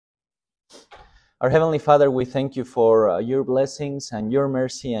Our Heavenly Father, we thank you for your blessings and your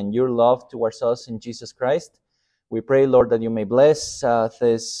mercy and your love towards us in Jesus Christ. We pray, Lord, that you may bless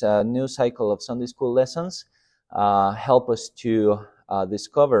this new cycle of Sunday school lessons. Help us to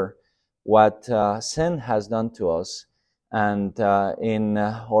discover what sin has done to us, and in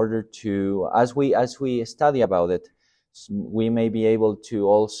order to, as we study about it, we may be able to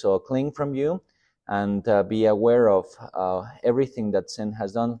also cling from you and be aware of everything that sin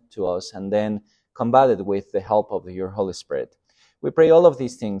has done to us, and then combat it with the help of your Holy Spirit. We pray all of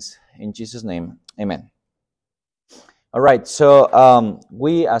these things in Jesus' name. Amen. All right, so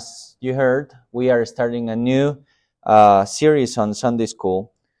we, as you heard, we are starting a new series on Sunday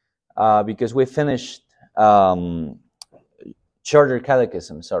school because we finished Shorter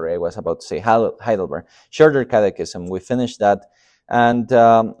Catechism. Sorry, I was about to say Heidelberg. Shorter Catechism. We finished that, and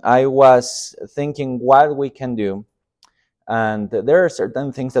I was thinking what we can do. And there are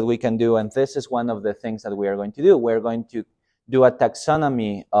certain things that we can do, and this is one of the things that we are going to do. We're going to do a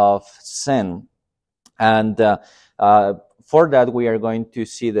taxonomy of sin. And for that, we are going to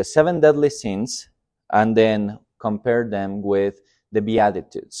see the 7 deadly sins and then compare them with the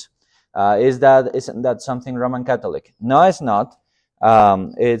Beatitudes. Isn't that something Roman Catholic? No, it's not.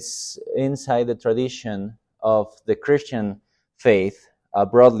 It's inside the tradition of the Christian faith,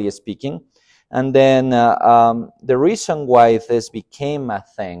 broadly speaking. And then the reason why this became a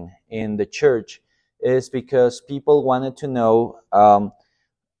thing in the church is because people wanted to know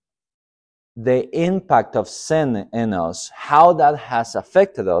the impact of sin in us, how that has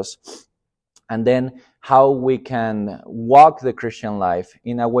affected us, and then how we can walk the Christian life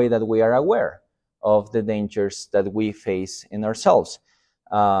in a way that we are aware of the dangers that we face in ourselves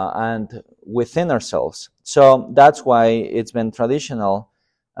and within ourselves. So that's why it's been traditional,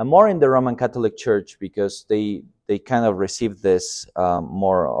 more in the Roman Catholic Church, because they kind of received this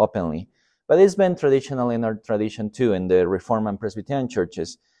more openly. But it's been traditional in our tradition too, in the Reformed and Presbyterian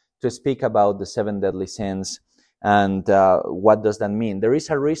churches, to speak about the 7 deadly sins and what does that mean. There is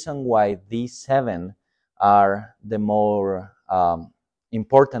a reason why these 7 are the more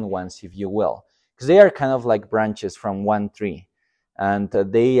important ones, if you will, because they are kind of like branches from one tree, and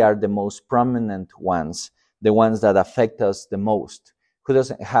they are the most prominent ones, the ones that affect us the most. Who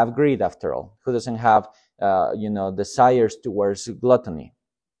doesn't have greed, after all? Who doesn't have, desires towards gluttony?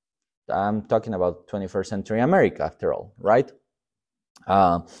 I'm talking about 21st century America, after all, right?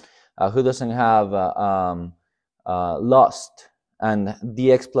 Who doesn't have lust and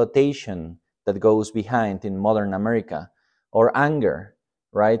the exploitation that goes behind in modern America, or anger,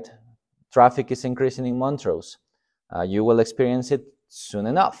 right? Traffic is increasing in Montrose. You will experience it soon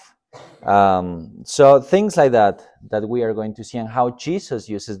enough. So things like that we are going to see, and how Jesus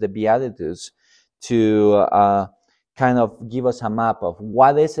uses the Beatitudes to kind of give us a map of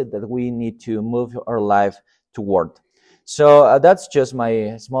what is it that we need to move our life toward. So that's just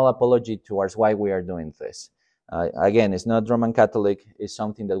my small apology towards why we are doing this. Again, it's not Roman Catholic. It's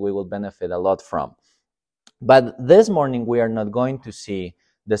something that we will benefit a lot from. But this morning, we are not going to see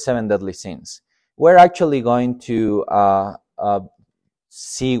the 7 deadly sins. We're actually going to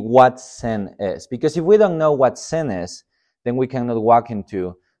see what sin is. Because if we don't know what sin is, then we cannot walk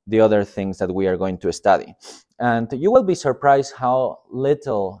into the other things that we are going to study. And you will be surprised how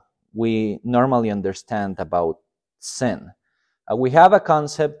little we normally understand about sin. We have a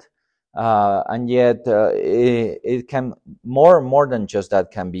concept, and yet it can more than just that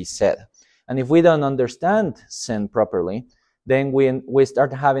can be said. And if we don't understand sin properly, then we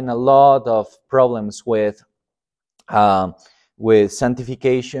start having a lot of problems with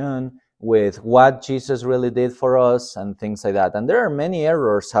sanctification, with what Jesus really did for us, and things like that. And there are many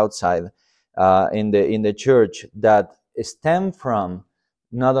errors outside in the church that stem from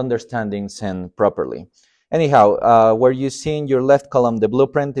not understanding sin properly. Anyhow, where you see in your left column the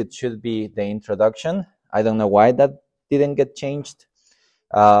blueprint, it should be the introduction. I don't know why that didn't get changed.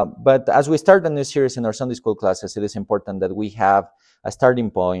 But as we start a new series in our Sunday school classes, it is important that we have a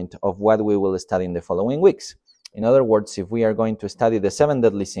starting point of what we will study in the following weeks. In other words, if we are going to study the 7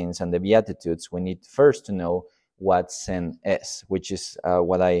 deadly sins and the Beatitudes, we need first to know what sin is, which is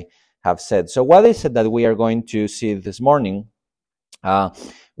what I have said. So what is it that we are going to see this morning?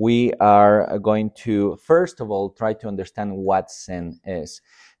 We are going to, first of all, try to understand what sin is.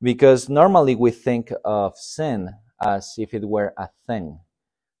 Because normally we think of sin as if it were a thing,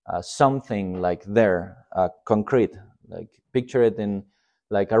 something like there, concrete, like picture it in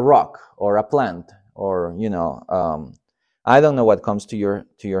like a rock or a plant, or, I don't know what comes to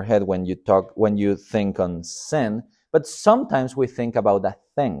your head when you think on sin, but sometimes we think about a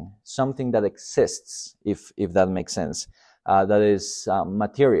thing, something that exists, if that makes sense. that is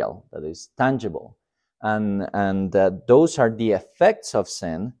material, that is tangible. And those are the effects of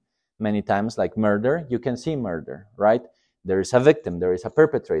sin. Many times, like murder, you can see murder, right? There is a victim, there is a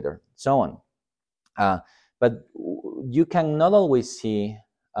perpetrator, so on. But you can not always see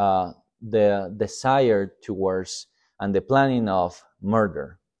the desire towards and the planning of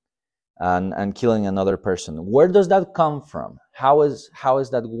murder and killing another person. Where does that come from? How is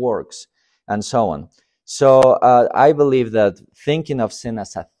that works, and so on. So I believe that thinking of sin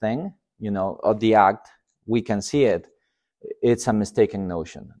as a thing, of the act, we can see it. It's a mistaken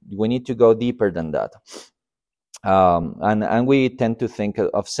notion. We need to go deeper than that. And we tend to think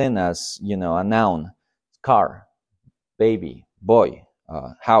of sin as, a noun, car, baby, boy,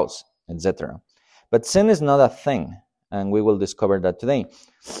 house, etc. But sin is not a thing, and we will discover that today.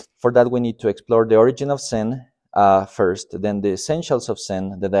 For that, we need to explore the origin of sin first, then the essentials of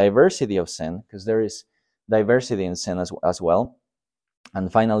sin, the diversity of sin, because there is diversity in sin as well. And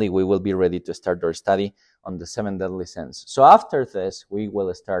finally, we will be ready to start our study on the 7 deadly sins. So after this, we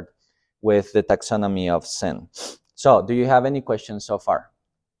will start with the taxonomy of sin. So, do you have any questions so far?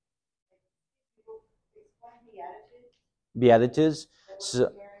 Beatitudes.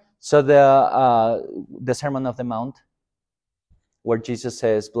 So the Sermon of the Mount, where Jesus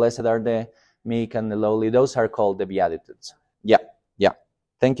says, "Blessed are the meek and the lowly," those are called the Beatitudes. Yeah.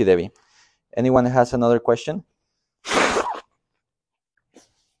 Thank you, Debbie. Anyone has another question?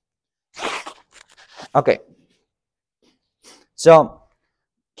 Okay. So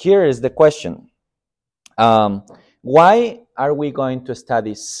here is the question. Why are we going to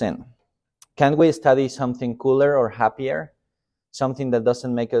study sin? Can we study something cooler or happier? Something that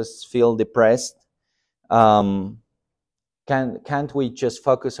doesn't make us feel depressed? Can't we just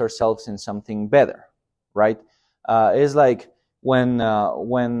focus ourselves in something better, right? It's like when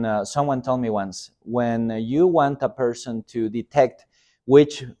someone told me once, when you want a person to detect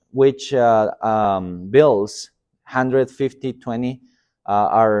which bills, 150, 20,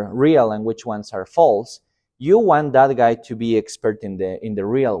 are real and which ones are false, you want that guy to be expert in the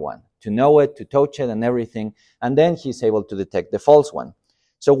real one, to know it, to touch it and everything, and then he's able to detect the false one.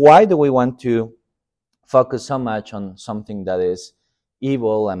 So why do we want to focus so much on something that is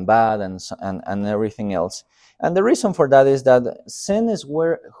evil and bad and everything else? And the reason for that is that sin is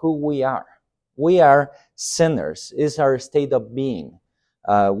who we are. We are sinners. It's our state of being.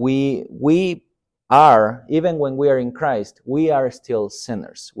 We are, even when we are in Christ, we are still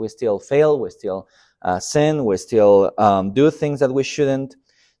sinners. We still fail. We still sin. We still do things that we shouldn't.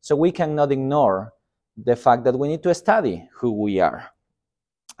 So we cannot ignore the fact that we need to study who we are.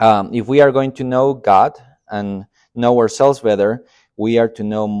 If we are going to know God and know ourselves better, we are to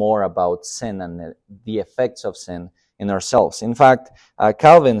know more about sin and the effects of sin in ourselves. In fact,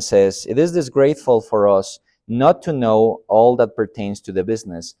 Calvin says, "It is disgraceful for us not to know all that pertains to the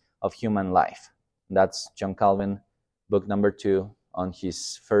business of human life." That's John Calvin, book number 2, on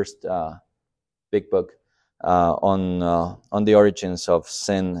his first big book on the origins of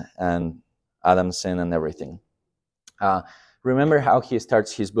sin and Adam's sin and everything. Remember how he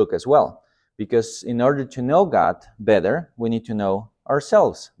starts his book as well, because in order to know God better, we need to know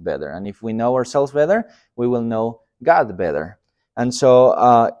ourselves better. And if we know ourselves better, we will know God better. And so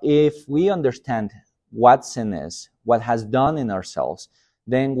if we understand what sin is, what has done in ourselves,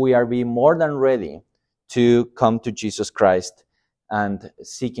 then we are being more than ready to come to Jesus Christ and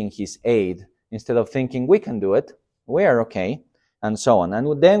seeking his aid instead of thinking we can do it, we are okay, and so on.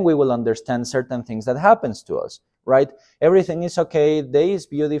 And then we will understand certain things that happens to us, right? Everything is okay, day is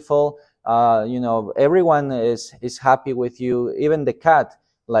beautiful, everyone is happy with you, even the cat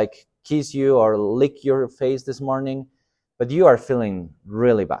like kiss you or lick your face this morning, but you are feeling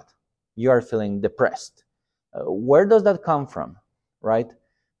really bad. You are feeling depressed. Where does that come from, right?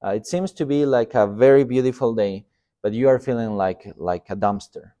 It seems to be like a very beautiful day, but you are feeling like a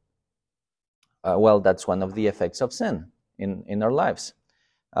dumpster. Well, that's one of the effects of sin in our lives.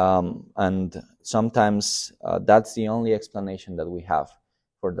 And sometimes that's the only explanation that we have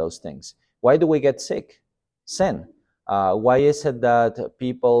for those things. Why do we get sick? Sin. Why is it that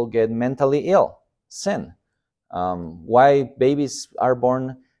people get mentally ill? Sin. Why babies are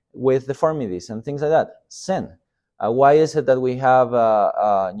born with deformities and things like that? Sin. Why is it that we have,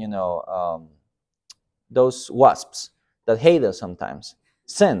 those wasps that hate us sometimes?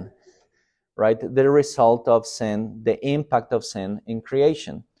 Sin, right? The result of sin, the impact of sin in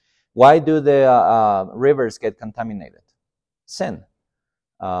creation. Why do the rivers get contaminated? Sin.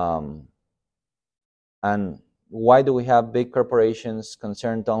 And why do we have big corporations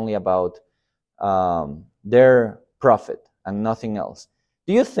concerned only about their profit and nothing else?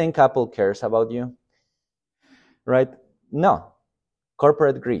 Do you think Apple cares about you? Right? No.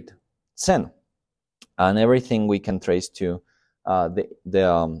 Corporate greed. Sin. And everything we can trace to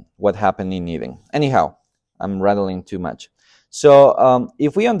what happened in Eden. Anyhow, I'm rattling too much. So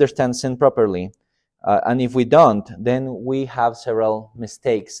if we understand sin properly, and if we don't, then we have several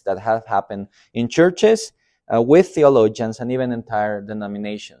mistakes that have happened in churches with theologians and even entire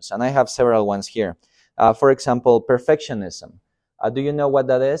denominations. And I have several ones here. For example, perfectionism. Do you know what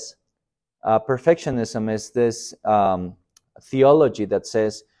that is? Perfectionism is this theology that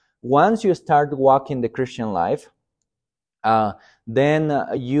says once you start walking the Christian life, then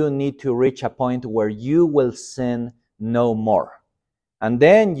you need to reach a point where you will sin no more. And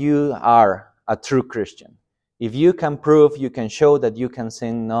then you are a true Christian. If you can prove, you can show that you can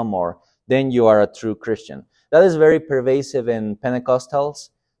sin no more, then you are a true Christian. That is very pervasive in Pentecostals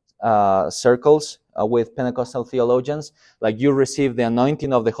circles with Pentecostal theologians. Like you receive the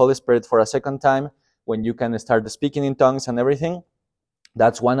anointing of the Holy Spirit for a second time when you can start speaking in tongues and everything.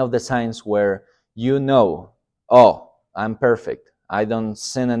 That's one of the signs where you know, oh, I'm perfect. I don't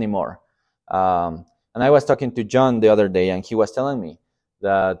sin anymore. And I was talking to John the other day, and he was telling me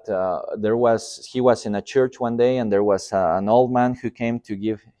that he was in a church one day, and there was an old man who came to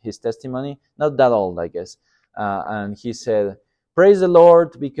give his testimony. Not that old, I guess. And he said, "Praise the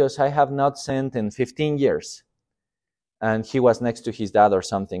Lord, because I have not sinned in 15 years. And he was next to his dad or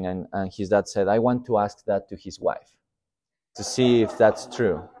something, and his dad said, "I want to ask that to his wife to see if that's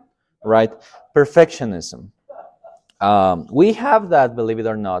true," right? Perfectionism. We have that, believe it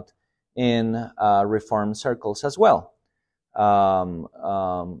or not, in Reformed circles as well.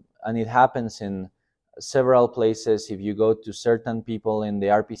 And it happens in several places. If you go to certain people in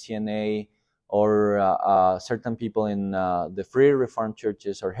the RPCNA or certain people in the Free Reformed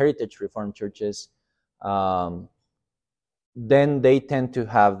churches or Heritage Reformed churches, then they tend to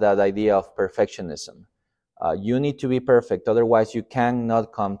have that idea of perfectionism. You need to be perfect, otherwise you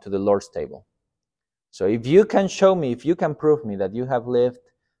cannot come to the Lord's table. So if you can show me, if you can prove me that you have lived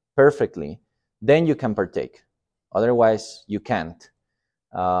perfectly, then you can partake. Otherwise, you can't.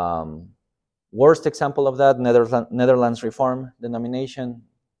 Worst example of that, Netherlands Reform denomination.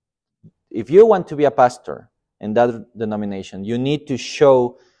 If you want to be a pastor in that denomination, you need to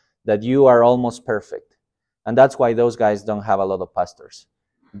show that you are almost perfect. And that's why those guys don't have a lot of pastors.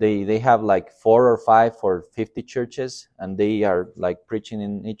 They have like 4 or 5 or 50 churches, and they are like preaching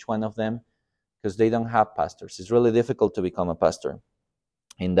in each one of them because they don't have pastors. It's really difficult to become a pastor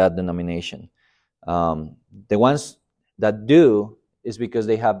in that denomination. The ones that do is because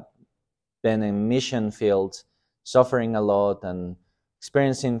they have been in mission fields, suffering a lot and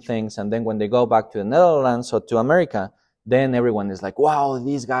experiencing things, and then when they go back to the Netherlands or to America, then everyone is like, wow,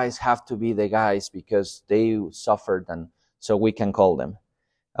 these guys have to be the guys because they suffered, and so we can call them.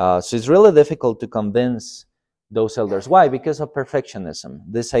 So it's really difficult to convince those elders. Why? Because of perfectionism.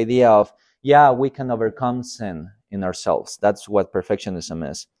 This idea of, yeah, we can overcome sin in ourselves. That's what perfectionism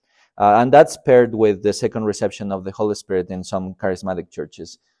is. And that's paired with the second reception of the Holy Spirit in some charismatic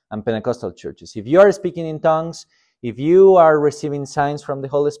churches and Pentecostal churches. If you are speaking in tongues, if you are receiving signs from the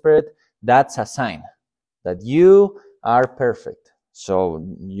Holy Spirit, that's a sign that you are perfect. So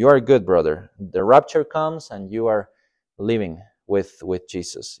you are good, brother. The rapture comes and you are living with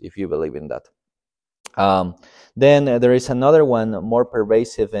Jesus, if you believe in that. Then there is another one more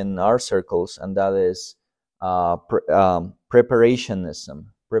pervasive in our circles, and that is preparationism.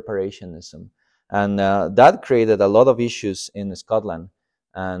 And that created a lot of issues in Scotland,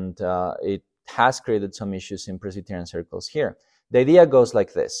 and it has created some issues in Presbyterian circles here. The idea goes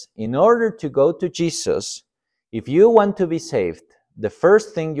like this. In order to go to Jesus, if you want to be saved, the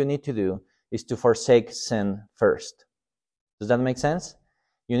first thing you need to do is to forsake sin first. Does that make sense?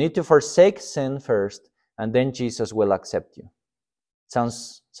 You need to forsake sin first, and then Jesus will accept you.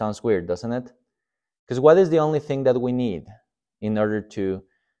 Sounds weird, doesn't it? Because what is the only thing that we need in order to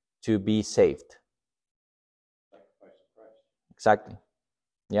be saved? Exactly.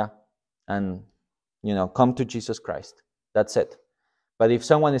 Yeah. And, come to Jesus Christ. That's it. But if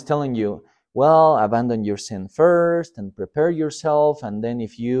someone is telling you, well, abandon your sin first and prepare yourself, and then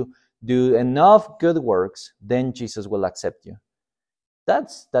if you do enough good works, then Jesus will accept you.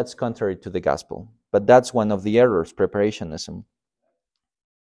 That's contrary to the gospel. But that's one of the errors, preparationism.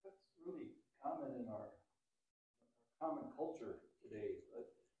 That's really common in our common culture today.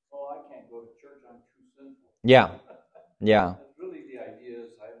 Well, I can't go to church, I'm too sinful. Yeah. Really the idea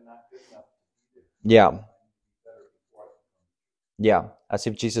is I'm not good enough to be there. Yeah. Yeah, as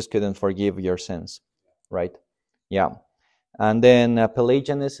if Jesus couldn't forgive your sins, right? Yeah. And then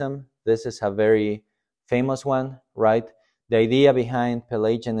Pelagianism, this is a very famous one, right? The idea behind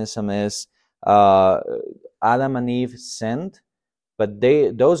Pelagianism is Adam and Eve sinned, but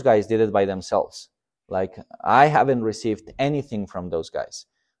those guys did it by themselves. Like, I haven't received anything from those guys.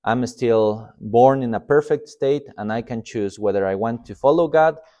 I'm still born in a perfect state, and I can choose whether I want to follow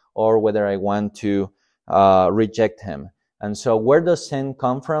God or whether I want to reject him. And so where does sin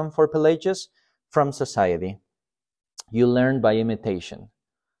come from for Pelagius? From society. You learn by imitation.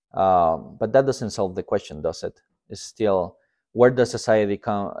 But that doesn't solve the question, does it? It's still, where does society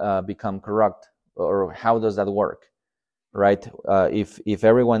become corrupt? Or how does that work? Right? If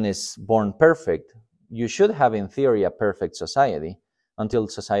everyone is born perfect, you should have, in theory, a perfect society until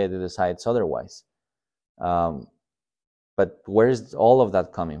society decides otherwise. But where is all of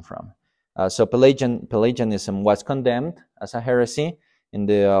that coming from? So Pelagianism was condemned as a heresy in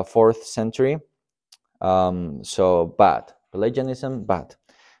the 4th century. So bad. Pelagianism, bad.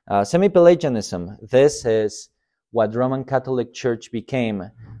 Semi-Pelagianism, this is what Roman Catholic Church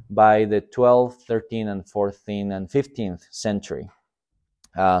became by the 12th, 13th, and 14th, and 15th century.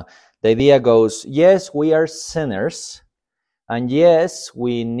 The idea goes, yes, we are sinners, and yes,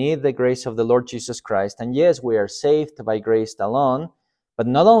 we need the grace of the Lord Jesus Christ, and yes, we are saved by grace alone, but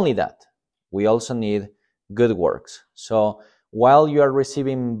not only that, we also need good works. So while you are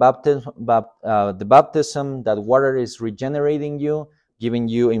receiving the baptism, that water is regenerating you, giving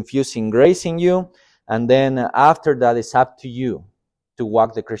you, infusing grace in you, and then after that, it's up to you to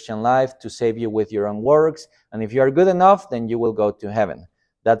walk the Christian life, to save you with your own works, and if you are good enough, then you will go to heaven.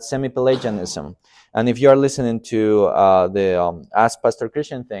 That's semi-Pelagianism. And if you are listening to the Ask Pastor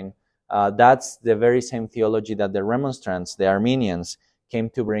Cristian thing, that's the very same theology that the Remonstrants, the Armenians,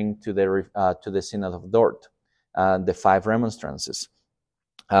 came to bring to the Synod of Dort, the 5 remonstrances.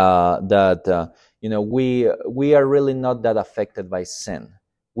 We are really not that affected by sin.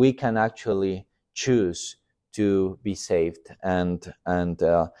 We can actually choose to be saved, and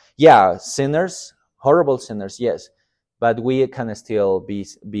sinners, horrible sinners, yes, but we can still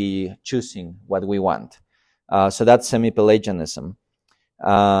be choosing what we want. So that's semi-Pelagianism.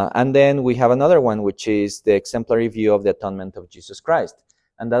 And then we have another one, which is the exemplary view of the atonement of Jesus Christ.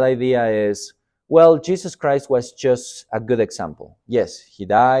 And that idea is, well, Jesus Christ was just a good example. Yes, he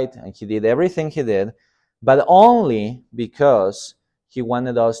died and he did everything he did, but only because he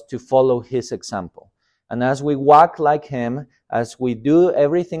wanted us to follow his example. And as we walk like him, as we do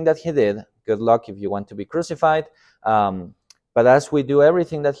everything that he did, good luck if you want to be crucified, but as we do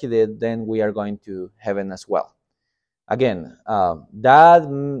everything that he did, then we are going to heaven as well. Again, that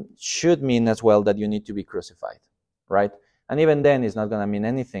should mean as well that you need to be crucified, right? And even then, it's not going to mean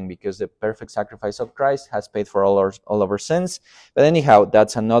anything because the perfect sacrifice of Christ has paid for all of our sins. But anyhow,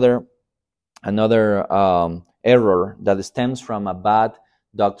 that's another error that stems from a bad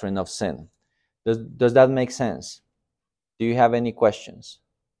doctrine of sin. Does that make sense? Do you have any questions?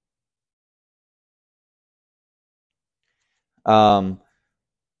 Another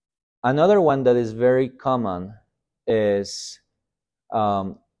one that is very common is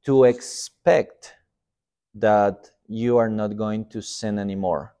to expect that you are not going to sin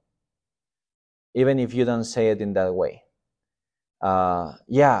anymore, even if you don't say it in that way.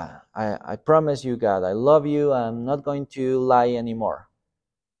 I promise you, God, I love you. I'm not going to lie anymore.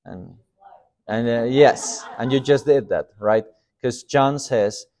 And yes, and you just did that, right? Because John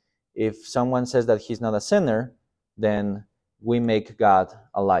says, if someone says that he's not a sinner, then we make God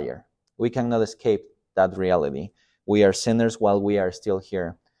a liar. We cannot escape that reality. We are sinners while we are still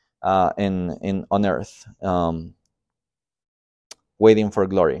here on earth, waiting for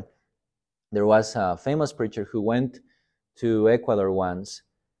glory. There was a famous preacher who went to Ecuador once,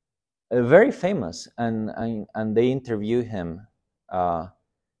 very famous, and they interviewed him for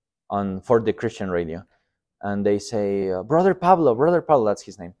the Christian radio, and they say, Brother Pablo, that's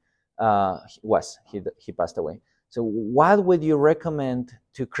his name. He passed away. So what would you recommend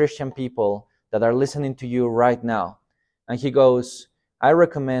to Christian people that are listening to you right now? And he goes, I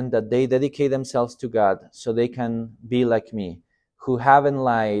recommend that they dedicate themselves to God so they can be like me, who haven't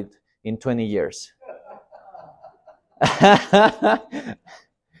lied in 20 years. And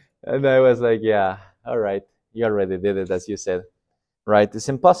I was like, yeah, all right, you already did it, as you said, right? It's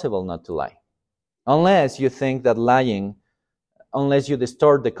impossible not to lie. Unless you think that unless you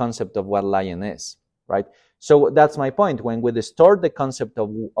distort the concept of what lying is, right? So that's my point. When we distort the concept of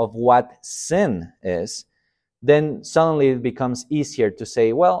what sin is, then suddenly it becomes easier to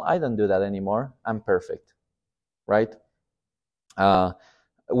say, well, I don't do that anymore. I'm perfect, right?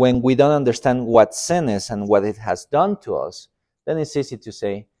 When we don't understand what sin is and what it has done to us, then it's easy to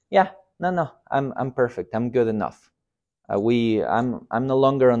say, yeah, no, I'm perfect. I'm good enough. I'm no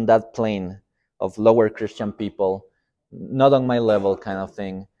longer on that plane of lower Christian people, not on my level kind of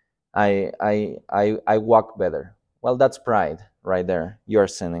thing. I walk better. Well, that's pride right there. You're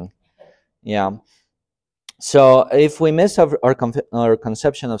sinning. Yeah. So if we miss our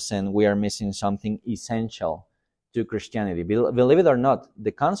conception of sin, we are missing something essential to Christianity. Believe it or not,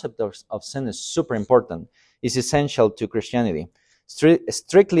 the concept of sin is super important. It's essential to Christianity.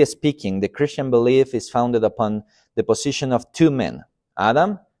 Strictly speaking, the Christian belief is founded upon the position of two men,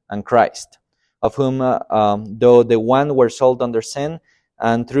 Adam and Christ, of whom, though the one were sold under sin,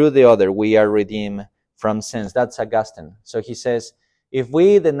 and through the other we are redeemed from sins. That's Augustine. So he says, if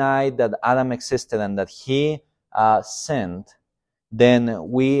we deny that Adam existed and that he sinned, then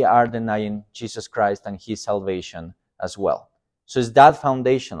we are denying Jesus Christ and his salvation as well. So is that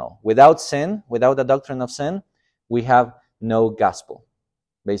foundational? Without sin, without the doctrine of sin, we have no gospel,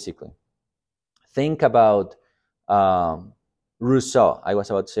 basically. Think about Rousseau. I was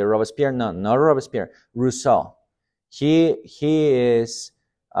about to say Robespierre. No, not Robespierre. Rousseau. He is,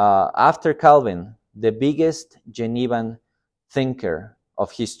 after Calvin, the biggest Genevan thinker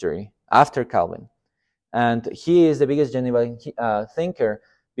of history, after Calvin. And he is the biggest Genevan thinker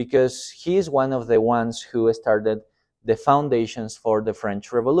because he is one of the ones who started the foundations for the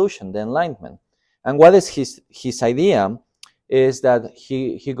French Revolution, the Enlightenment. And what is his idea is that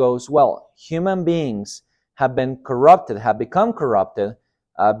he goes, well, human beings have become corrupted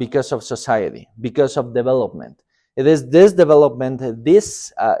because of society, because of development. It is this development,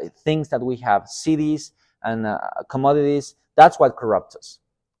 these things that we have, cities and commodities, that's what corrupts us.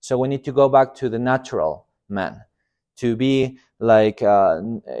 So we need to go back to the natural man, to be like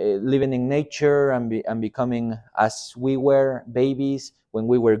living in nature and becoming as we were, babies, when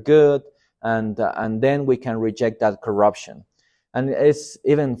we were good, and then we can reject that corruption. And it's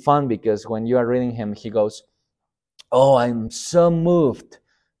even fun because when you are reading him, he goes, oh, I'm so moved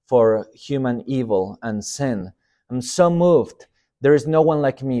for human evil and sin. I'm so moved. There is no one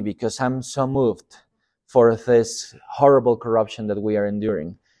like me because I'm so moved for this horrible corruption that we are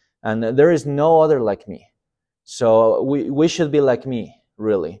enduring. And there is no other like me. So we should be like me,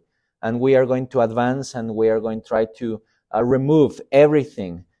 really. And we are going to advance and we are going to try to remove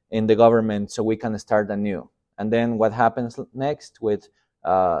everything in the government so we can start anew. And then what happens next with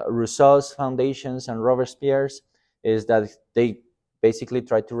Rousseau's foundations and Robespierre's is that they basically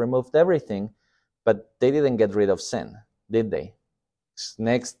try to remove everything, but they didn't get rid of sin, did they?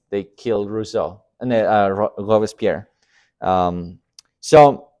 Next, they killed Rousseau and Robespierre.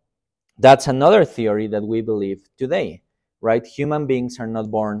 So that's another theory that we believe today, right? Human beings are not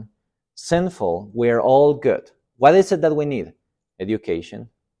born sinful. We're all good. What is it that we need? Education,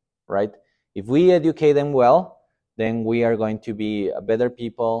 right? If we educate them well, then we are going to be better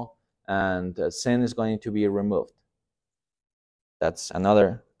people and sin is going to be removed. That's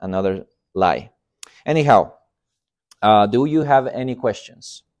another lie. Anyhow, do you have any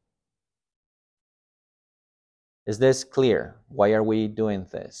questions? Is this clear? Why are we doing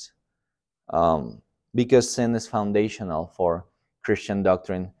this? Because sin is foundational for Christian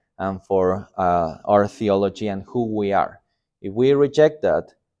doctrine and for our theology and who we are. If we reject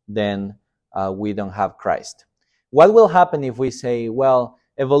that, then we don't have Christ. What will happen if we say, well,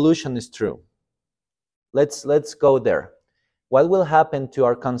 evolution is true? Let's go there. What will happen to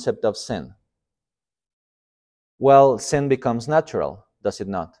our concept of sin? Well, sin becomes natural, does it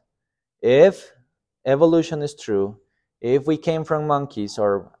not? If evolution is true, if we came from monkeys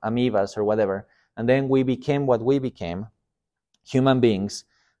or amoebas or whatever, and then we became what we became, human beings,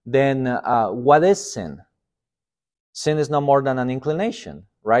 then what is sin? Sin is no more than an inclination,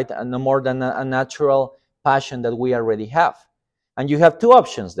 right? And no more than a natural passion that we already have. And you have two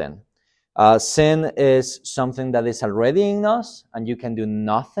options then. Sin is something that is already in us, and you can do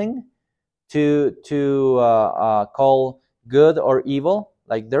nothing to call good or evil.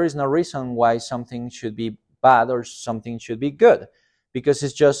 Like there is no reason why something should be bad or something should be good, because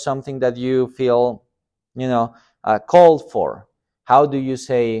it's just something that you feel, called for. How do you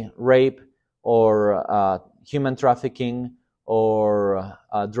say rape or human trafficking or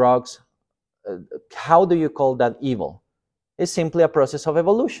drugs? How do you call that evil? It's simply a process of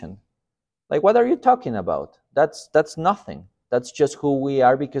evolution. Like, what are you talking about? That's nothing. That's just who we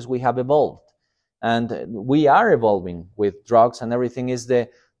are because we have evolved. And we are evolving with drugs, and everything is the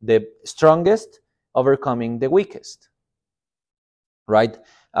strongest overcoming the weakest. Right?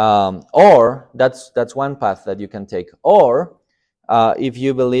 Or that's one path that you can take. Or if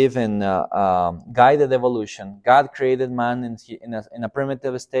you believe in guided evolution, God created man in a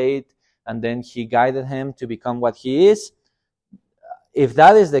primitive state, and then he guided him to become what he is. If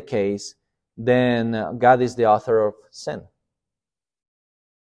that is the case, then God is the author of sin,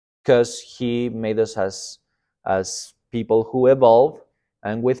 because he made us as people who evolve,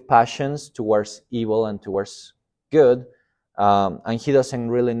 and with passions towards evil and towards good, and he doesn't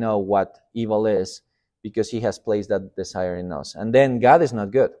really know what evil is because he has placed that desire in us. And then God is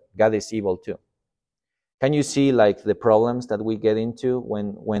not good. God is evil too. Can you see like the problems that we get into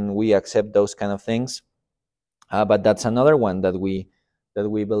when we accept those kind of things? But that's another one that we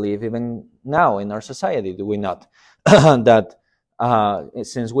believe even now in our society, do we not? That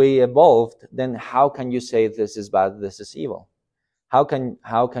since we evolved, then how can you say this is bad, this is evil? How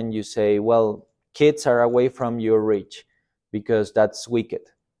can you say, well, kids are away from your reach because that's wicked?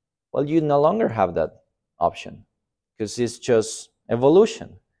 Well, you no longer have that option because it's just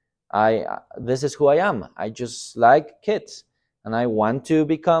evolution. This is who I am. I just like kids, and I want to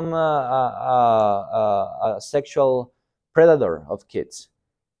become a sexual predator of kids.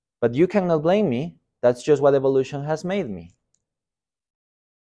 But you cannot blame me. That's just what evolution has made me.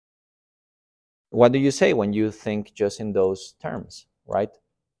 What do you say when you think just in those terms, right?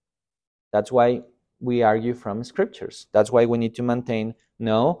 That's why we argue from scriptures. That's why we need to maintain,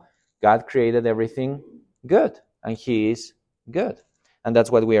 no, God created everything good, and He is good. And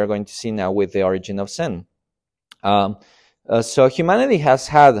that's what we are going to see now with the origin of sin. So humanity has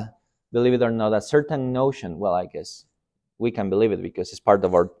had, believe it or not, a certain notion. Well, I guess we can believe it because it's part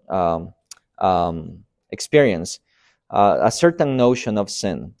of our experience. A certain notion of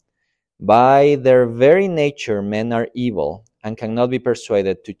sin. By their very nature, men are evil and cannot be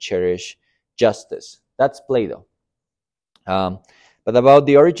persuaded to cherish justice. That's Plato. But about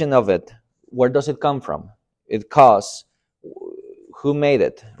the origin of it, where does it come from? Who made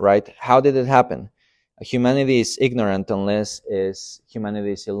it, right? How did it happen? Humanity is ignorant unless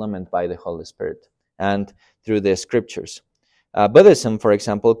humanity is illumined by the Holy Spirit and through the scriptures. Buddhism, for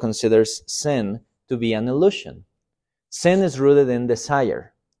example, considers sin to be an illusion. Sin is rooted in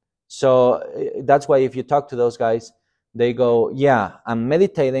desire. So that's why if you talk to those guys, they go, yeah, I'm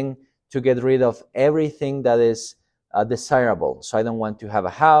meditating to get rid of everything that is desirable. So I don't want to have a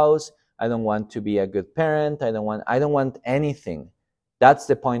house. I don't want to be a good parent. I don't want anything. That's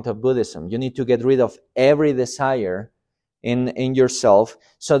the point of Buddhism. You need to get rid of every desire in yourself.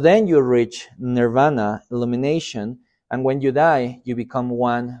 So then you reach nirvana, illumination, and when you die, you become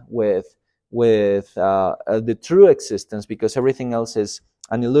one with the true existence, because everything else is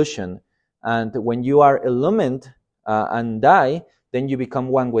an illusion. And when you are illumined and die, then you become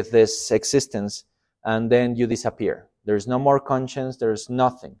one with this existence, and then you disappear. There's no more conscience. There's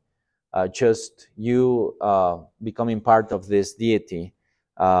nothing. Just you becoming part of this deity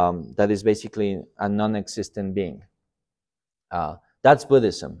that is basically a non-existent being. That's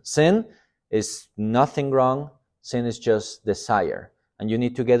Buddhism. Sin is nothing wrong. Sin is just desire. And you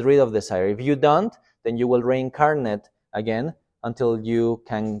need to get rid of desire. If you don't, then you will reincarnate again until you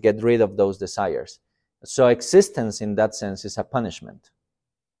can get rid of those desires. So existence in that sense is a punishment.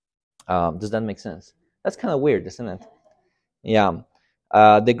 Does that make sense? That's kind of weird, isn't it? Yeah.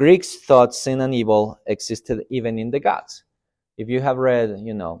 The Greeks thought sin and evil existed even in the gods. If you have read,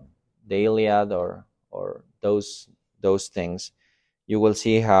 the Iliad or those things, you will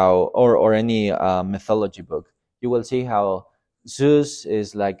see how, or any mythology book, you will see how Zeus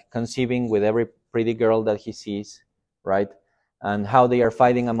is like conceiving with every pretty girl that he sees, right? And how they are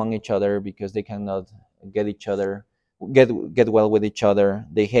fighting among each other because they cannot get well with each other.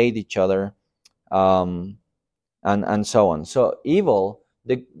 They hate each other, and so on. So evil,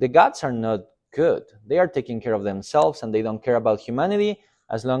 the gods are not good. They are taking care of themselves, and they don't care about humanity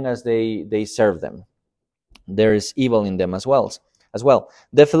as long as they serve them. There is evil in them as well.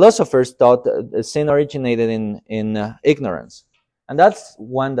 The philosophers thought sin originated in ignorance. And that's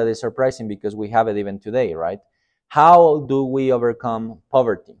one that is surprising because we have it even today, right? How do we overcome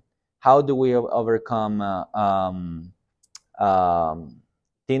poverty? How do we overcome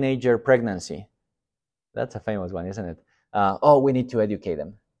teenager pregnancy? That's a famous one, isn't it? We need to educate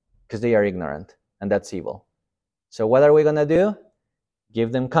them because they are ignorant, and that's evil. So what are we going to do?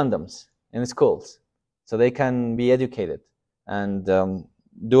 Give them condoms in schools so they can be educated and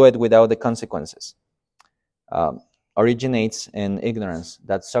do it without the consequences. Originates in ignorance.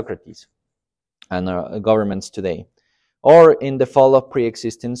 That's Socrates and our governments today. Or in the fall of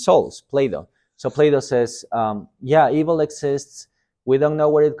pre-existing souls, Plato. So Plato says, evil exists. We don't know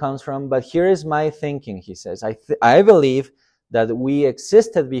where it comes from, but here is my thinking, he says. I believe that we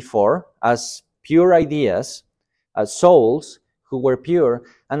existed before as pure ideas, as souls who were pure,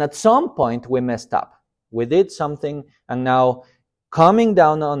 and at some point we messed up. We did something, and now coming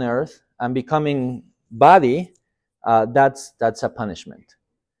down on earth and becoming body, that's a punishment.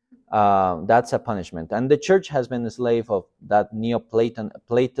 That's a punishment. And the church has been a slave of that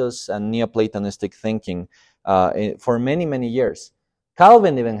Plato's and Neoplatonistic thinking for many, many years.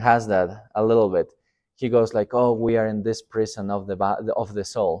 Calvin even has that a little bit. He goes like, "Oh, we are in this prison of the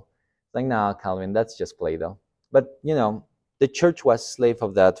soul." Like, nah, Calvin, that's just Plato. But the church was slave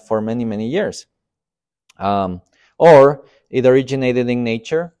of that for many, many years. Or it originated in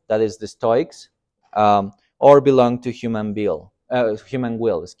nature, that is the Stoics, or belonged to human will,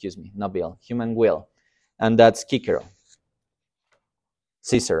 not Bill, human will, and that's Cicero.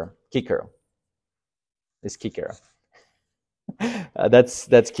 Cicero is Cicero. That's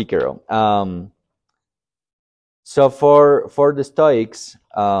Cicero. So for the Stoics,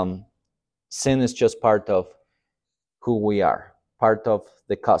 sin is just part of who we are, part of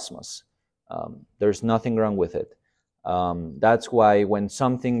the cosmos. There's nothing wrong with it. That's why when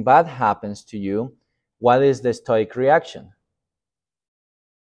something bad happens to you, what is the Stoic reaction?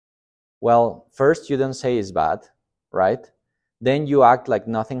 Well, first you don't say it's bad, right? Then you act like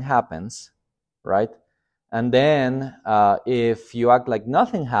nothing happens, right? And then if you act like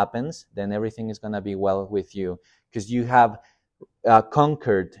nothing happens, then everything is going to be well with you because you have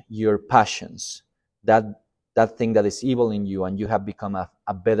conquered your passions, that thing that is evil in you, and you have become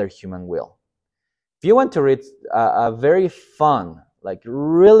a better human will. If you want to read a very fun, like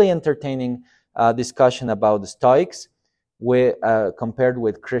really entertaining discussion about the Stoics compared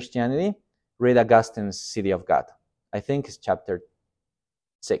with Christianity, read Augustine's City of God. I think it's chapter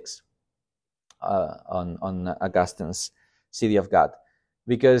 6 on Augustine's City of God.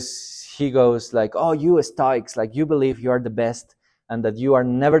 Because he goes like, oh, you Stoics, like you believe you are the best and that you are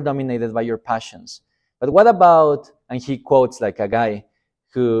never dominated by your passions. But what about, and he quotes like a guy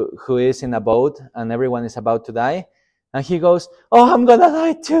who is in a boat and everyone is about to die. And he goes, oh, I'm going to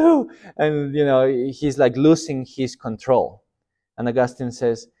die too. And, he's like losing his control. And Augustine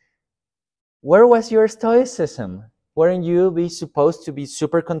says, where was your stoicism? Weren't you supposed to be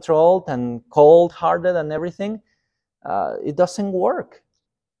super controlled and cold-hearted and everything? It doesn't work.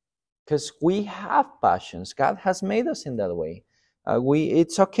 Because we have passions. God has made us in that way.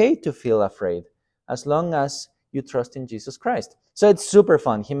 It's okay to feel afraid as long as you trust in Jesus Christ. So it's super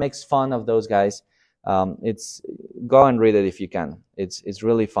fun. He makes fun of those guys. Go and read it if you can. It's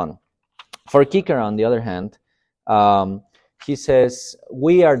really fun. For Cicero, on the other hand, he says,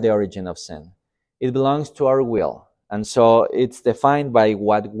 we are the origin of sin. It belongs to our will. And so it's defined by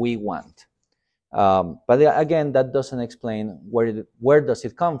what we want. But again, that doesn't explain where does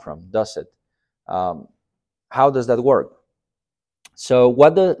it come from, does it? How does that work? So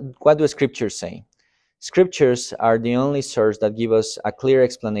what do scriptures say? Scriptures are the only source that give us a clear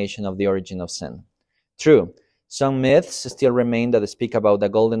explanation of the origin of sin. True, some myths still remain that speak about the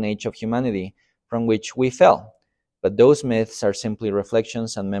golden age of humanity from which we fell. But those myths are simply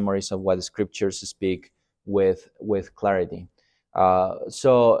reflections and memories of what the scriptures speak with clarity.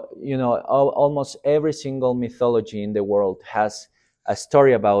 So, almost every single mythology in the world has a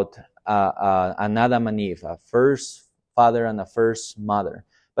story about an Adam and Eve, a first father and a first mother.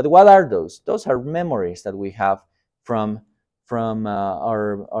 But what are those? Those are memories that we have from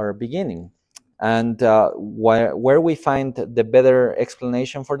our beginning. And where we find the better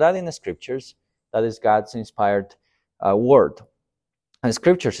explanation for that in the scriptures, that is God's inspired word. And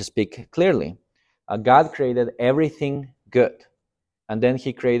scriptures speak clearly. God created everything good. And then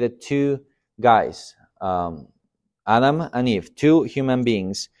he created two guys, Adam and Eve, two human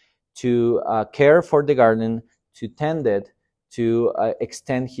beings, to care for the garden, to tend it, to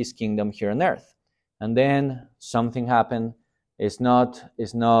extend his kingdom here on earth. And then something happened. It's not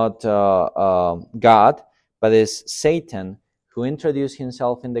God, but it's Satan who introduced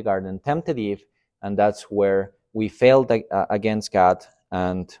himself in the garden, tempted Eve, and that's where we failed against God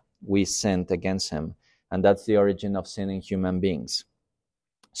and we sinned against him. And that's the origin of sin in human beings.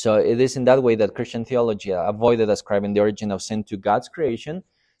 So it is in that way that Christian theology avoided ascribing the origin of sin to God's creation.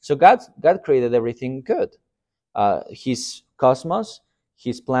 So God created everything good. His cosmos,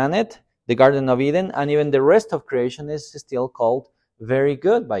 his planet, the Garden of Eden, and even the rest of creation is still called very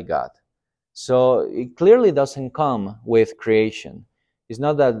good by God. So it clearly doesn't come with creation. It's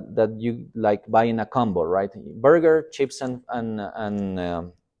not that you like buying a combo, right? Burger, chips, and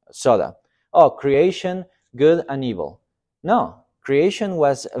soda. Oh, creation, good and evil. No, creation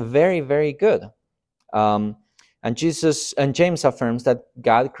was very, very good. And James affirms that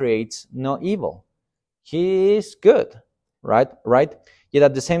God creates no evil. He is good, right? Yet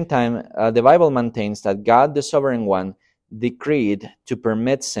at the same time, the Bible maintains that God, the sovereign one, decreed to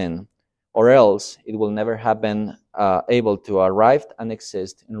permit sin, or else it will never have been able to arrive and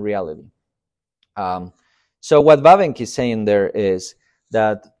exist in reality. So what Bavinck is saying there is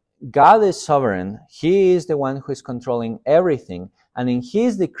that God is sovereign. He is the one who is controlling everything. And in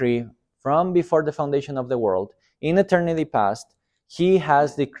his decree from before the foundation of the world, in eternity past, He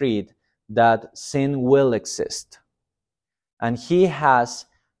has decreed that sin will exist. And he has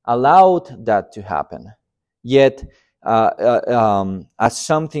allowed that to happen. Yet, as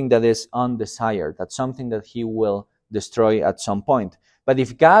something that is undesired, as something that he will destroy at some point. But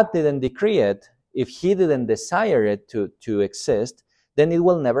if God didn't decree it, if he didn't desire it to exist, then it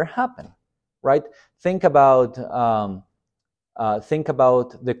will never happen, right? Think about the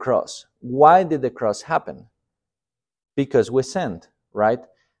cross. Why did the cross happen? Because we sinned, right?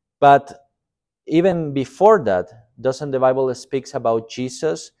 But even before that, doesn't the Bible speaks about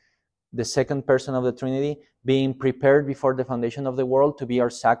Jesus, the second person of the Trinity, being prepared before the foundation of the world to be our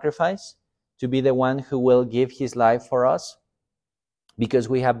sacrifice, to be the one who will give his life for us? Because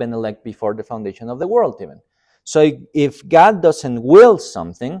we have been elected before the foundation of the world even. So if God doesn't will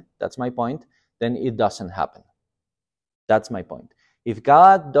something, that's my point, then it doesn't happen. That's my point. If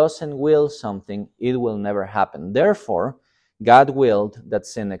God doesn't will something, it will never happen. Therefore, God willed that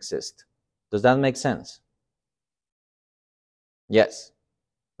sin exist. Does that make sense? Yes.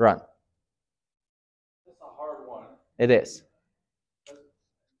 Run. It's a hard one. It is. I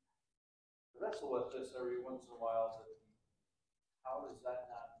wrestle with this every once in a while. How does that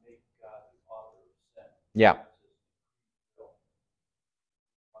not make God the author of sin? Yeah.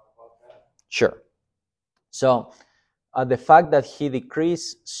 Talk about that? Sure. So, the fact that he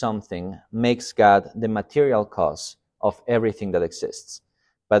decrees something makes God the material cause of everything that exists.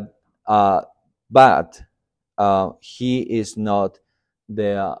 But he is not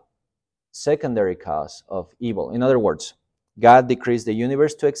the secondary cause of evil. In other words, God decrees the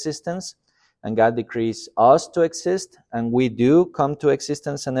universe to existence, and God decrees us to exist, and we do come to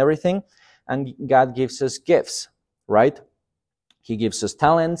existence and everything, and God gives us gifts, right? He gives us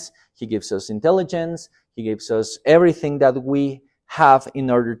talents, he gives us intelligence, he gives us everything that we have in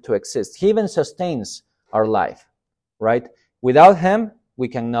order to exist. He even sustains our life, right? Without him, we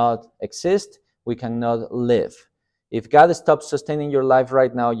cannot exist, we cannot live. If God stops sustaining your life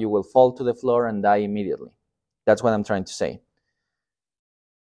right now, you will fall to the floor and die immediately. That's what I'm trying to say.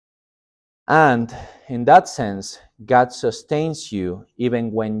 And in that sense, God sustains you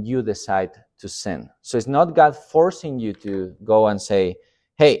even when you decide to sin. So it's not God forcing you to go and say,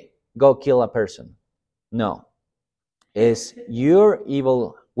 hey, go kill a person. No. It's your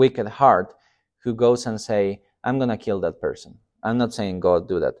evil, wicked heart who goes and say, I'm going to kill that person. I'm not saying go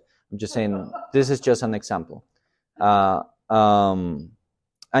do that. I'm just saying this is just an example. And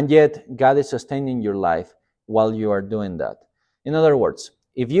yet, God is sustaining your life while you are doing that. In other words,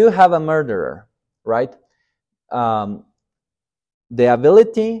 if you have a murderer, right, the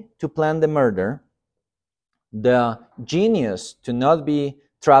ability to plan the murder, the genius to not be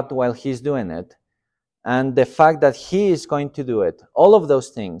trapped while he's doing it, and the fact that he is going to do it, all of those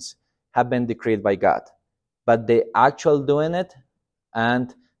things have been decreed by God. But the actual doing it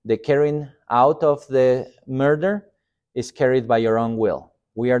and the carrying out of the murder is carried by your own will.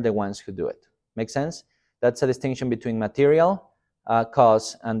 We are the ones who do it. Make sense? That's a distinction between material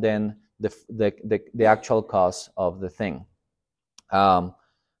cause and then the actual cause of the thing.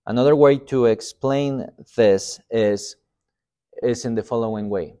 Another way to explain this is in the following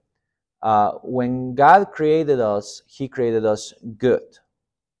way. When God created us, he created us good.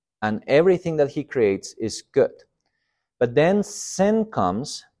 And everything that he creates is good. But then sin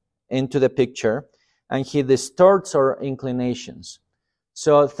comes into the picture and he distorts our inclinations.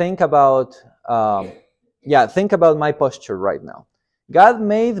 So think about my posture right now. God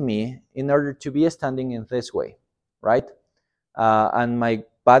made me in order to be standing in this way, right? And my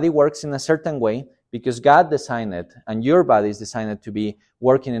body works in a certain way because God designed it, and your body is designed to be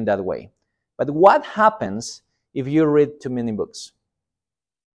working in that way. But what happens if you read too many books?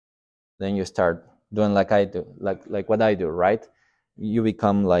 Then you start doing like I do, like what I do, right? You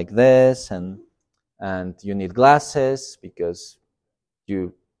become like this, and you need glasses because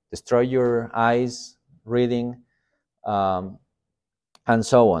you destroy your eyes reading, and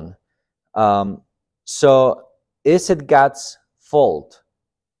so on. So is it God's fault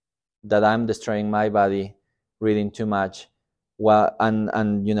that I'm destroying my body reading too much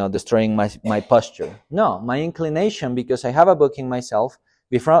and destroying my posture? No, my inclination, because I have a book in myself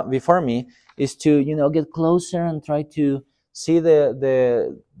before me, is to get closer and try to see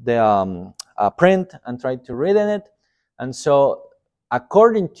the print and try to read in it. And so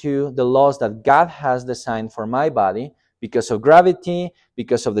according to the laws that God has designed for my body, because of gravity,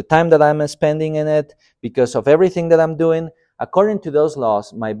 because of the time that I'm spending in it, because of everything that I'm doing, according to those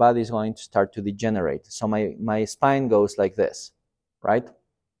laws, my body is going to start to degenerate. So my spine goes like this, right?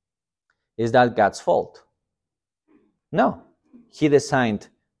 Is that God's fault? No. He designed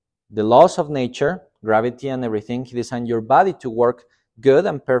the laws of nature gravity and everything. He designed your body to work good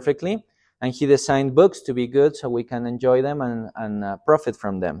and perfectly. And he designed books to be good so we can enjoy them and profit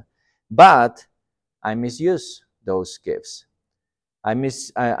from them. But I misuse those gifts. I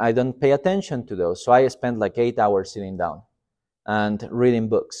don't pay attention to those. So I spend like 8 hours sitting down and reading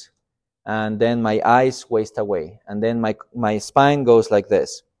books. And then my eyes waste away. And then my spine goes like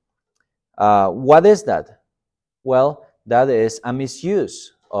this. What is that? Well, that is a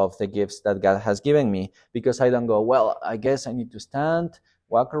misuse of the gifts that God has given me, because I don't go, well, I guess I need to stand,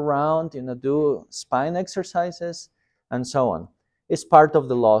 walk around, do spine exercises, and so on. It's part of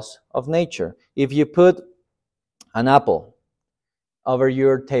the laws of nature. If you put an apple over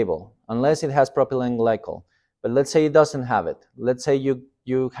your table, unless it has propylene glycol, but let's say it doesn't have it. Let's say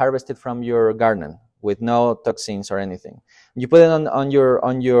you harvest it from your garden with no toxins or anything. You put it on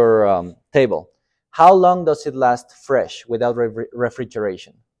your table. How long does it last fresh without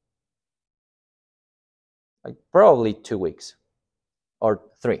refrigeration? Like probably 2 weeks or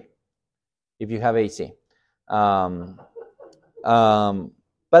 3 if you have AC. But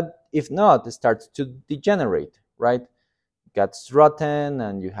if not, it starts to degenerate, right? It gets rotten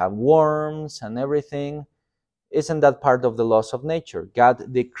and you have worms and everything. Isn't that part of the laws of nature?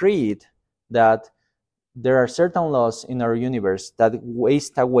 God decreed that there are certain laws in our universe that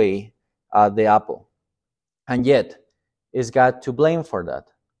waste away the apple. And yet, is God to blame for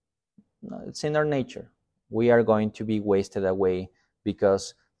that? No, it's in our nature. We are going to be wasted away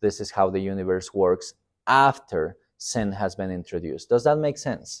because this is how the universe works after sin has been introduced. Does that make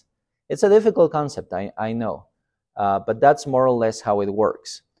sense? It's a difficult concept, I know. But that's more or less how it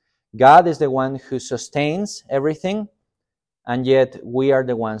works. God is the one who sustains everything, and yet we are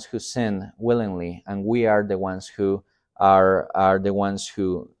the ones who sin willingly, and we are the ones who are the ones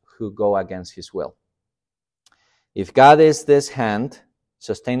who go against his will. If God is this hand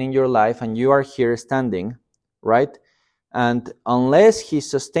sustaining your life and you are here standing, right? And unless he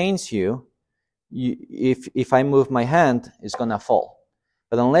sustains you, if I move my hand, it's going to fall.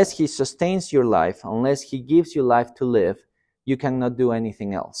 But unless he sustains your life, unless he gives you life to live, you cannot do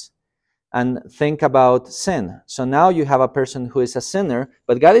anything else. And think about sin. So now you have a person who is a sinner,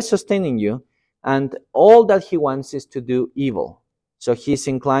 but God is sustaining you, and all that he wants is to do evil. So he's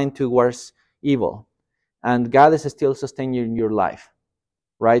inclined towards evil. And God is still sustaining your life,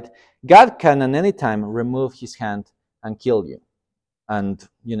 right? God can at any time remove his hand and kill you. And,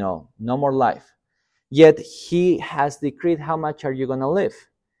 no more life. Yet he has decreed how much are you going to live.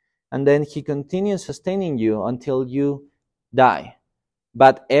 And then he continues sustaining you until you die.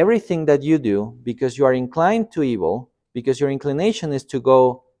 But everything that you do, because you are inclined to evil, because your inclination is to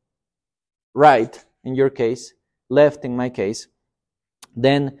go right, in your case, left in my case,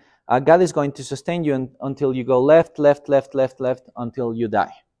 then God is going to sustain you until you go left, until you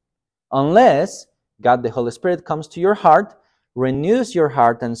die. Unless God, the Holy Spirit, comes to your heart, renews your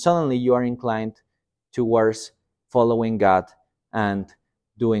heart, and suddenly you are inclined towards following God and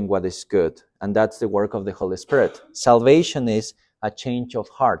doing what is good. And that's the work of the Holy Spirit. Salvation is a change of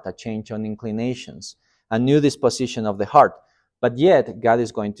heart, a change on inclinations, a new disposition of the heart. But yet, God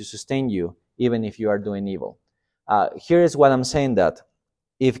is going to sustain you even if you are doing evil. Here is what I'm saying, that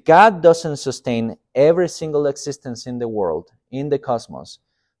if God doesn't sustain every single existence in the world, in the cosmos,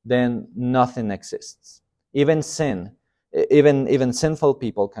 then nothing exists. Even sin, even sinful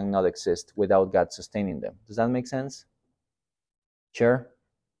people cannot exist without God sustaining them. Does that make sense? Sure?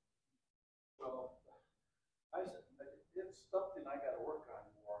 Well, it's something I got to work on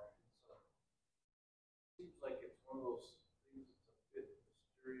more. It seems like it's one of those things that's a bit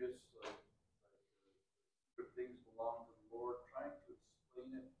mysterious. Good things belong to the Lord. Trying to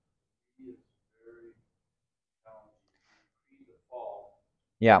explain it to me is very challenging. You create the fall.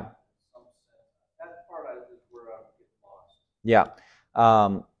 Yeah. In some sense. That part is where I get lost. Yeah.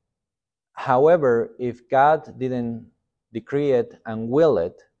 However, if God didn't decree it and will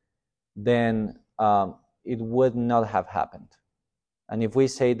it, then it would not have happened. And if we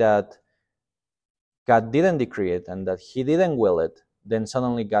say that God didn't decree it and that he didn't will it, then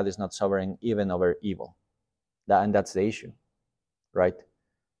suddenly God is not sovereign even over evil. And that's the issue, right?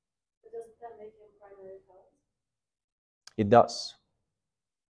 But doesn't that make him primary cause? It does.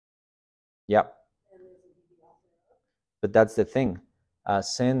 Yeah. And isn't he the author of? But that's the thing.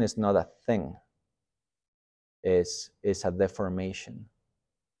 Sin is not a thing. It's a deformation.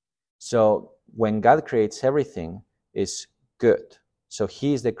 So when God creates everything, it's good. So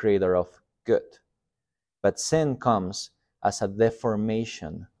he is the creator of good. But sin comes as a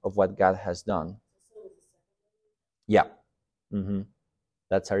deformation of what God has done. So sin is a second. Yeah. Mm-hmm.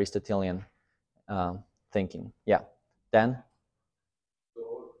 That's Aristotelian thinking. Yeah. Dan?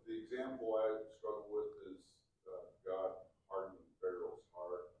 So the example I struggle with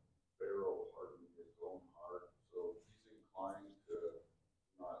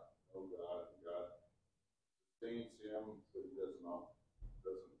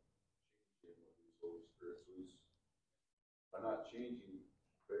changing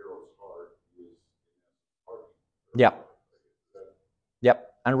Pharaoh's heart is hardening. Yeah.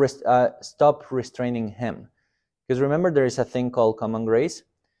 Yep. And stop restraining him. Because remember, there is a thing called common grace,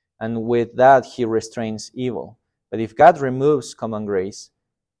 and with that, he restrains evil. But if God removes common grace,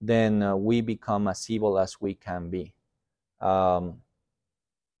 then we become as evil as we can be. An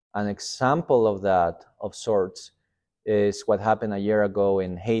example of that, of sorts, is what happened a year ago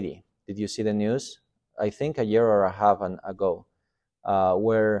in Haiti. Did you see the news? I think a year or a half ago,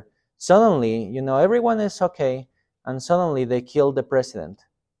 where suddenly, everyone is okay, and suddenly they killed the president.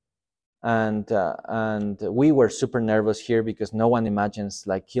 And we were super nervous here because no one imagines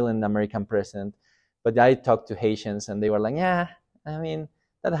like killing the American president. But I talked to Haitians, and they were like, yeah, I mean,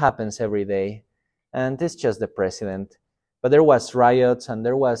 that happens every day, and it's just the president. But there was riots, and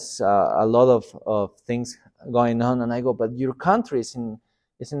there was a lot of things going on, and I go, but your country is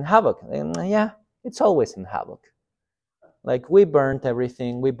in havoc. And yeah, it's always in havoc. Like, we burned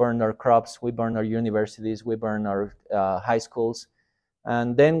everything. We burned our crops. We burned our universities. We burned our high schools.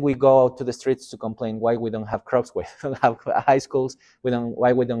 And then we go out to the streets to complain why we don't have crops, we don't have high schools,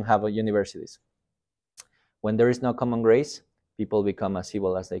 why we don't have universities. When there is no common grace, people become as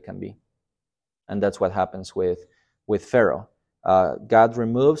evil as they can be. And that's what happens with Pharaoh. God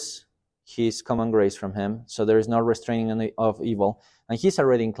removes his common grace from him, so there is no restraining of evil, and he's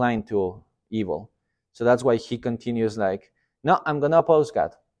already inclined to evil. So that's why he continues like, no, I'm going to oppose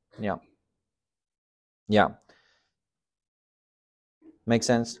God. Yeah. Make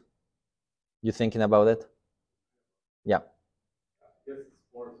sense? You thinking about it? Yeah. This is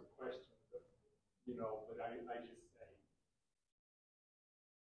more of a question, but I just say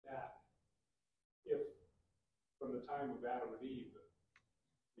that if from the time of Adam and Eve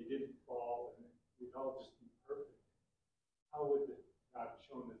they didn't fall and we'd all just be perfect, how would God have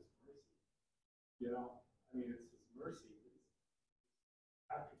shown His mercy? I mean, it's His mercy, it's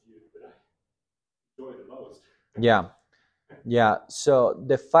attribute that I enjoy the most. Yeah, so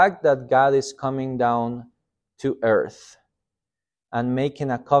the fact that God is coming down to earth and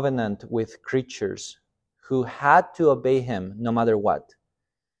making a covenant with creatures who had to obey him no matter what,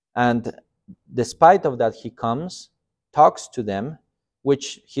 and despite of that, he comes, talks to them,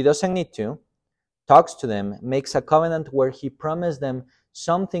 which he doesn't need to, talks to them, makes a covenant where he promised them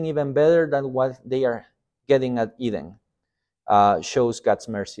something even better than what they are getting at Eden, shows God's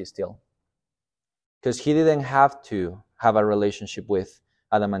mercy still. Because he didn't have to have a relationship with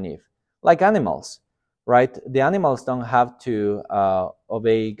Adam and Eve. Like animals, right? The animals don't have to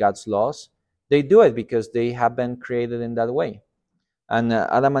obey God's laws. They do it because they have been created in that way. And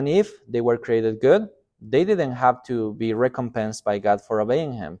Adam and Eve, they were created good. They didn't have to be recompensed by God for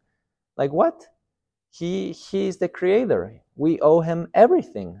obeying him. Like what? He is the creator. We owe him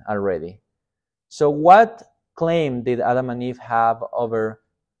everything already. So what claim did Adam and Eve have over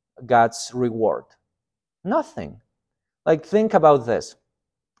God's reward? Nothing. Like, think about this.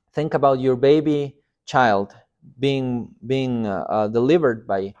 Think about your baby child being delivered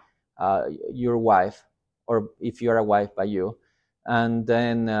by your wife, or if you're a wife, by you. And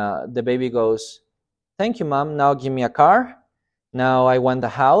then the baby goes, thank you, Mom. Now give me a car. Now I want a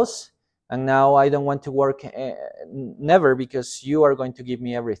house. And now I don't want to work never, because you are going to give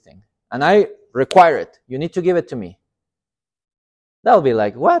me everything. And I require it. You need to give it to me. That'll be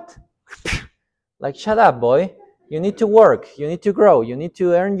like, what? Like, shut up, boy. You need to work. You need to grow. You need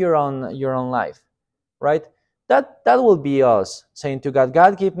to earn your own life, right? That will be us saying to God,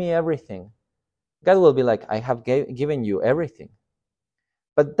 God, give me everything. God will be like, I have given you everything.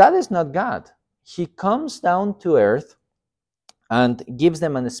 But that is not God. He comes down to earth and gives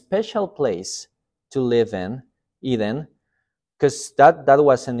them a special place to live in, Eden, because that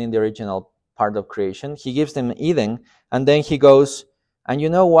wasn't in the original part of creation. He gives them Eden, and then he goes, and you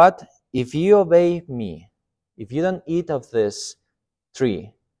know what? If you obey me, if you don't eat of this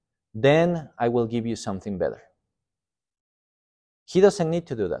tree, then I will give you something better. He doesn't need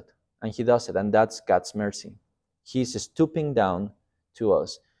to do that, and he does it, and that's God's mercy. He's stooping down to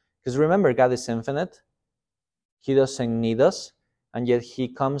us. Because remember, God is infinite. He doesn't need us, and yet he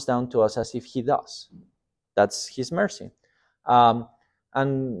comes down to us as if he does. That's his mercy. And,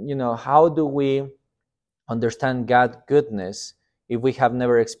 how do we understand God's goodness if we have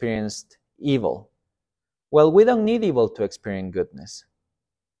never experienced evil? Well, we don't need evil to experience goodness.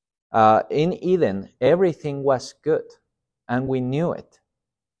 In Eden, everything was good, and we knew it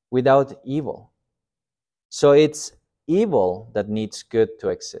without evil. So it's evil that needs good to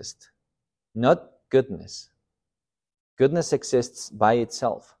exist, not goodness. Goodness exists by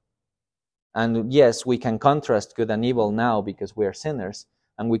itself. And yes, we can contrast good and evil now because we are sinners,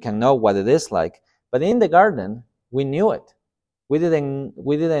 and we can know what it is like. But in the garden, we knew it. We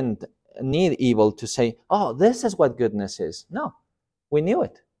didn't need evil to say, oh, this is what goodness is. No, we knew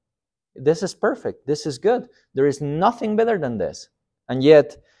it. This is perfect. This is good. There is nothing better than this. And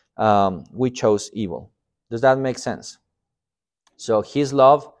yet, we chose evil. Does that make sense? So his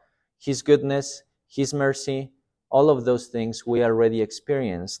love, his goodness, his mercy, all of those things we already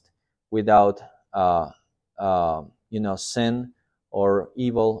experienced without sin or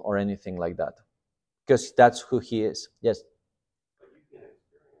evil or anything like that. Because that's who he is. Yes? But you can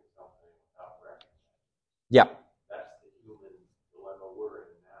experience something without recognizing. Yeah. That's the human dilemma we're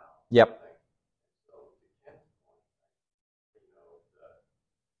in now. Yep. So to Ken's point,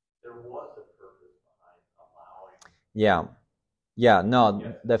 there was a purpose behind allowing. Yeah. Yeah,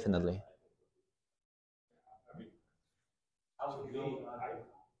 no, definitely. I mean, How would to you me, know?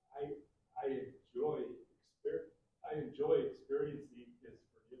 I enjoy experiencing his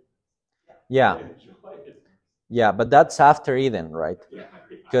forgiveness. Yeah. I enjoy it. Yeah, but that's after Eden, right? Yeah.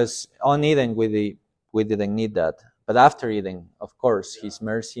 Because on Eden we didn't need that. But after Eden, of course, his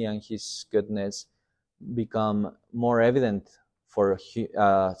mercy and his goodness become more evident for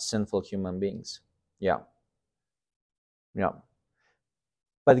sinful human beings. Yeah. Yeah.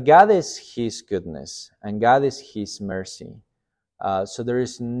 But God is his goodness and God is his mercy. So there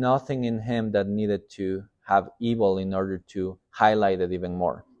is nothing in him that needed to have evil in order to highlight it even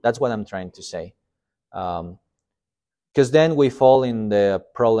more. That's what I'm trying to say. Because then we fall in the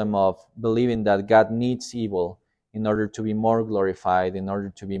problem of believing that God needs evil in order to be more glorified, in order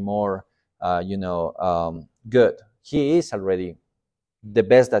to be more, good. He is already the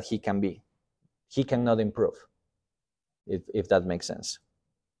best that he can be. He cannot improve, if that makes sense.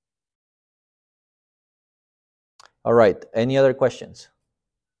 All right. Any other questions?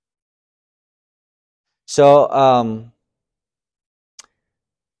 So,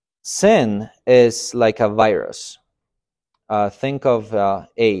 sin is like a virus. Think of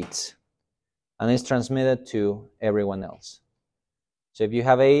AIDS, and it's transmitted to everyone else. So if you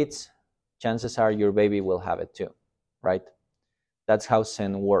have AIDS, chances are your baby will have it too, right? That's how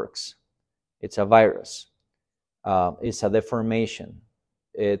sin works. It's a virus. It's a deformation.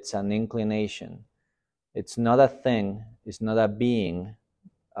 It's an inclination. It's not a thing. It's not a being.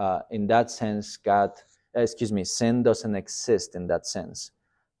 In that sense, sin doesn't exist in that sense.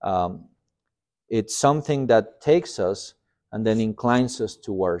 It's something that takes us and then inclines us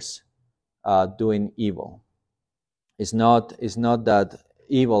towards doing evil. It's not that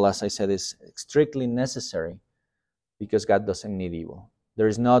evil, as I said, is strictly necessary, because God doesn't need evil. There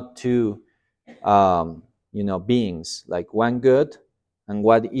is not two, beings, like one good and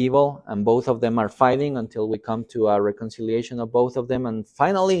one evil, and both of them are fighting until we come to a reconciliation of both of them, and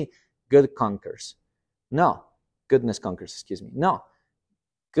finally, good conquers. No, goodness conquers. No,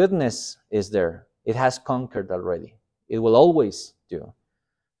 goodness is there. It has conquered already. It will always do.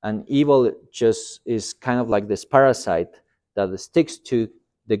 And evil just is kind of like this parasite that sticks to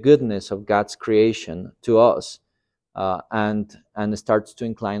the goodness of God's creation to us, and starts to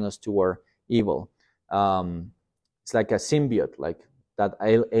incline us toward evil. It's like a symbiote, like that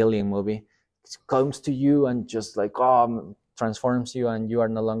alien movie. It comes to you and just like transforms you, and you are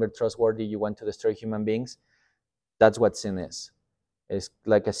no longer trustworthy. You want to destroy human beings. That's what sin is. It's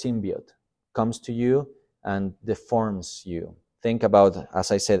like a symbiote. Comes to you and deforms you. Think about,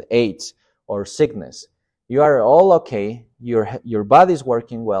 as I said, AIDS or sickness. You are all okay. Your body's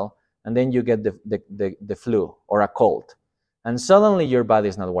working well, and then you get the flu or a cold, and suddenly your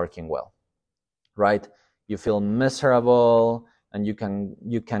body's not working well, right? You feel miserable, and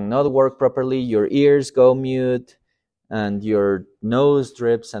you cannot work properly. Your ears go mute, and your nose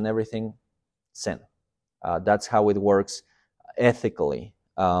drips, and everything. Sin. That's how it works ethically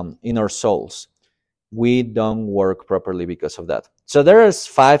in our souls. We don't work properly because of that. So there are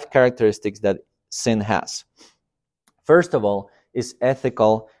 5 characteristics that sin has. First of all, is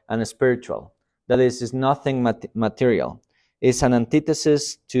ethical and spiritual. That is nothing material. It's an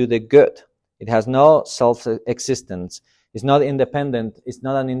antithesis to the good. It has no self-existence. It's not independent. It's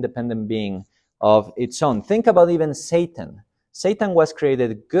not an independent being of its own. Think about even Satan. Satan was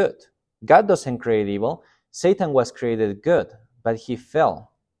created good. God doesn't create evil. Satan was created good, but he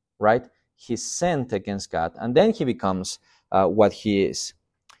fell, right? He sinned against God, and then he becomes what he is.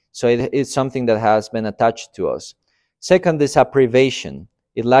 So it's something that has been attached to us. Second is a privation.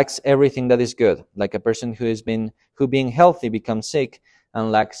 It lacks everything that is good, like a person who being healthy becomes sick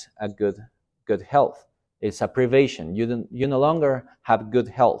and lacks a good health. It's a privation. You no longer have good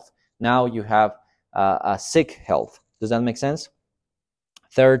health. Now you have a sick health. Does that make sense?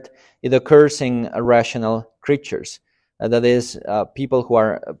 Third, it occurs in rational creatures. That is, people who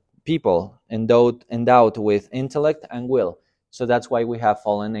are people endowed with intellect and will. So that's why we have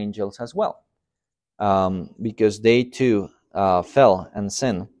fallen angels as well, because they too fell and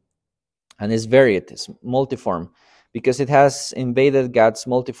sinned. And it's varied, it's multiform, because it has invaded God's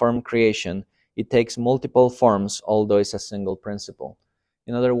multiform creation. It takes multiple forms, although it's a single principle.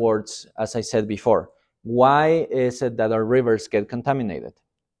 In other words, as I said before, why is it that our rivers get contaminated?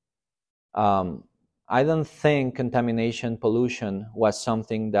 I don't think contamination, pollution was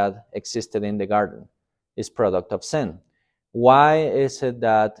something that existed in the garden. It's product of sin. Why is it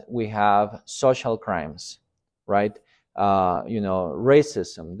that we have social crimes, right?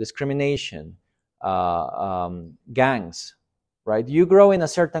 Racism, discrimination, gangs, right? You grow in a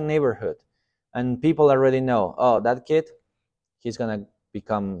certain neighborhood and people already know, oh, that kid, he's going to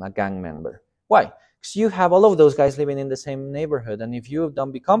become a gang member. Why? Because you have all of those guys living in the same neighborhood, and if you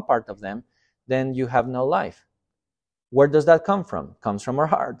don't become part of them, then you have no life. Where does that come from? It comes from our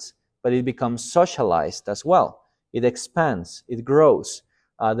hearts, but it becomes socialized as well. It expands, it grows.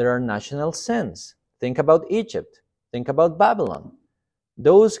 There are national sins. Think about Egypt. Think about Babylon.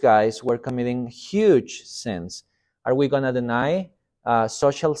 Those guys were committing huge sins. Are we going to deny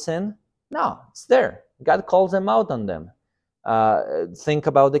social sin? No, it's there. God calls them out on them. Think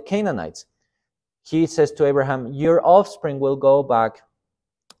about the Canaanites. He says to Abraham, your offspring will go back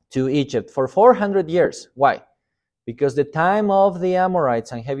to Egypt for 400 years. Why? Because the time of the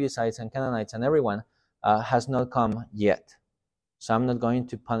Amorites and Jebusites and Canaanites and everyone has not come yet. So I'm not going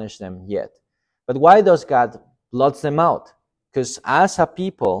to punish them yet. But why does God blots them out? Because as a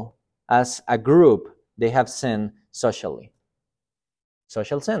people, as a group, they have sinned socially.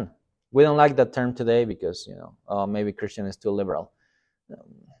 Social sin. We don't like that term today because, maybe Christian is too liberal.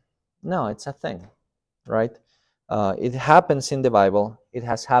 No, it's a thing, right? It happens in the Bible. It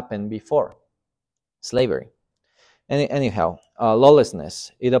has happened before. Slavery. Anyhow,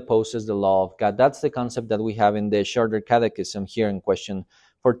 lawlessness. It opposes the law of God. That's the concept that we have in the shorter catechism here in question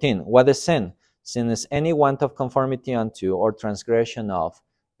 14. What is sin? Sin is any want of conformity unto or transgression of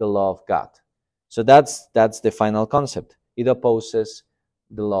the law of God. So that's the final concept. It opposes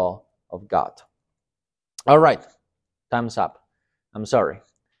the law of God. All right. Time's up. I'm sorry.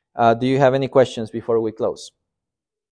 Do you have any questions before we close?